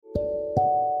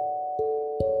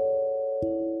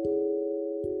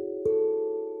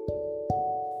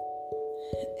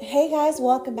Hey guys,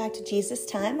 welcome back to Jesus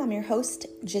Time. I'm your host,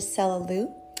 Gisela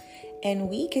Lou, and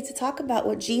we get to talk about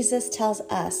what Jesus tells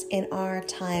us in our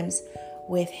times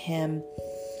with Him.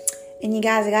 And you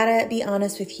guys, I gotta be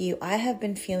honest with you, I have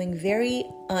been feeling very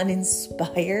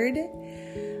uninspired.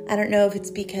 I don't know if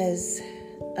it's because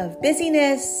of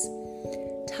busyness,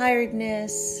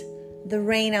 tiredness, the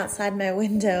rain outside my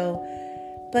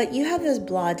window, but you have those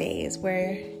blah days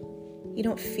where you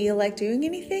don't feel like doing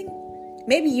anything.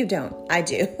 Maybe you don't. I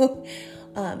do.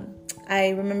 I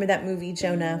remember that movie,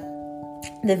 Jonah,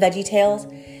 the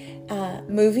VeggieTales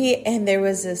movie, and there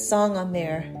was a song on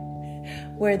there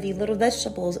where the little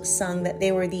vegetables sung that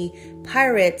they were the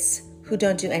pirates who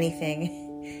don't do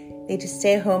anything. They just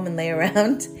stay home and lay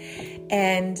around.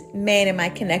 And man, am I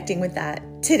connecting with that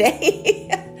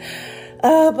today.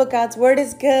 But God's word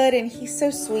is good, and He's so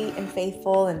sweet and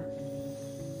faithful. And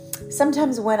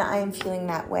sometimes when I am feeling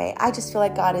that way, I just feel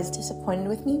like God is disappointed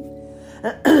with me.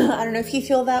 I don't know if you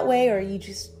feel that way or you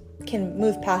just can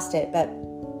move past it, but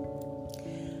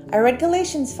I read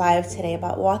Galatians 5 today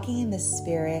about walking in the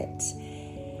Spirit.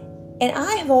 And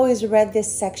I have always read this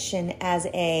section as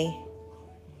a,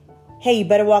 hey, you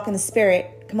better walk in the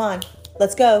Spirit. Come on,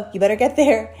 let's go. You better get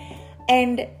there.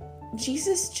 And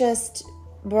Jesus just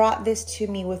brought this to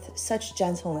me with such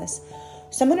gentleness.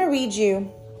 So I'm going to read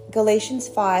you Galatians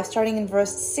 5, starting in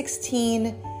verse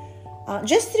 16,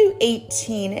 just through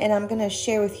 18, and I'm going to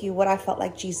share with you what I felt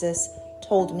like Jesus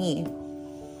told me.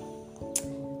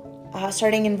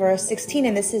 Starting in verse 16,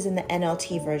 and this is in the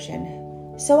NLT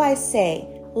version. So I say,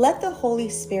 let the Holy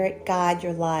Spirit guide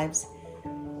your lives.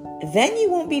 Then you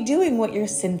won't be doing what your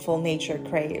sinful nature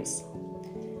craves.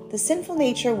 The sinful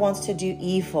nature wants to do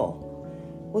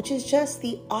evil, which is just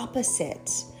the opposite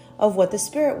of what the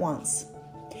Spirit wants.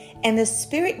 And the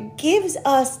Spirit gives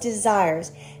us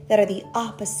desires that are the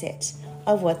opposite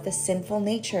of what the sinful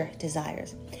nature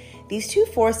desires. These two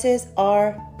forces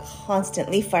are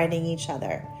constantly fighting each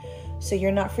other. So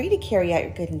you're not free to carry out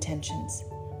your good intentions.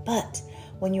 But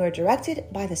when you are directed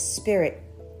by the Spirit,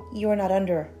 you are not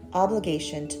under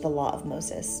obligation to the law of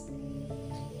Moses.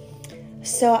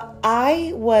 So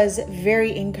I was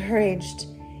very encouraged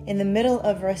in the middle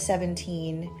of verse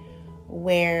 17,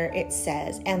 where it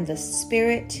says, and the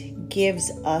Spirit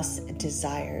gives us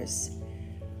desires.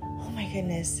 Oh my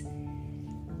goodness.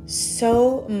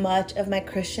 So much of my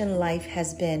Christian life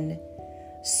has been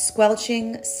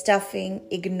squelching, stuffing,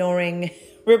 ignoring,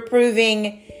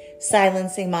 reproving,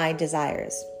 silencing my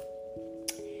desires.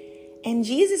 And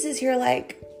Jesus is here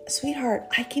like, sweetheart,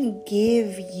 I can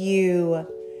give you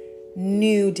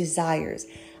new desires.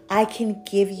 I can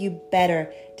give you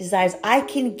better desires. I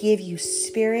can give you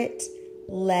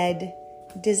Spirit-led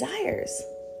desires.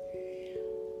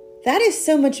 That is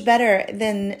so much better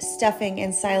than stuffing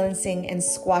and silencing and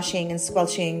squashing and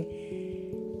squelching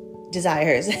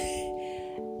desires.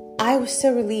 I was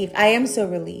so relieved. I am so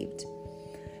relieved.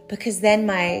 Because then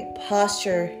my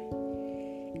posture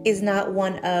is not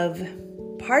one of,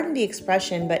 pardon the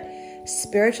expression, but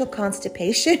spiritual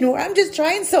constipation where I'm just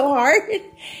trying so hard.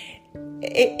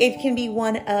 It can be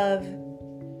one of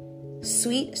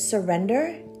sweet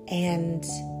surrender and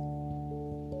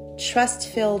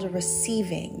trust-filled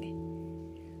receiving,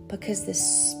 because the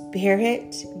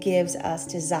Spirit gives us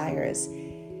desires,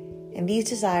 and these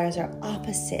desires are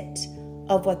opposite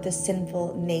of what the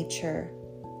sinful nature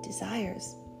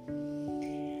desires.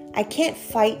 I can't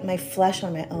fight my flesh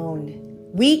on my own.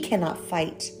 We cannot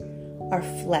fight our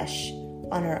flesh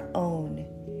on our own.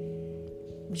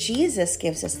 Jesus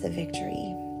gives us the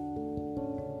victory.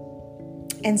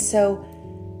 And so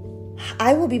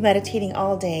I will be meditating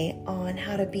all day on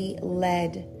how to be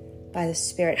led by the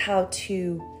Spirit, how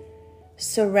to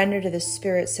surrender to the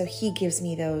Spirit so He gives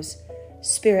me those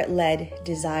Spirit-led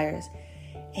desires.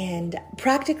 And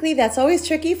practically, that's always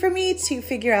tricky for me to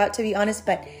figure out, to be honest,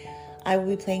 but I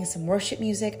will be playing some worship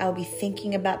music. I'll be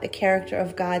thinking about the character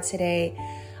of God today.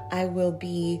 I will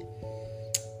be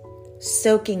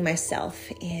soaking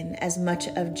myself in as much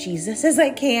of Jesus as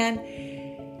I can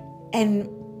and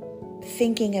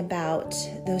thinking about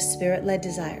those Spirit-led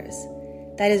desires.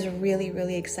 That is really,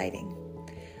 really exciting.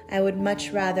 I would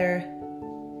much rather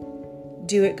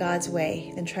do it God's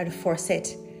way than try to force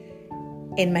it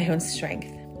in my own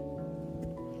strength.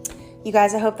 You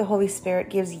guys, I hope the Holy Spirit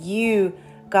gives you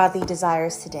godly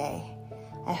desires today.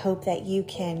 I hope that you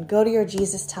can go to your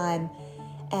Jesus time,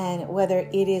 and whether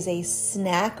it is a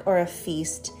snack or a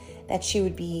feast, that you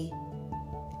would be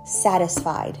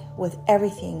satisfied with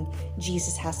everything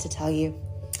Jesus has to tell you.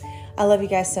 I love you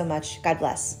guys so much. God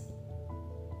bless.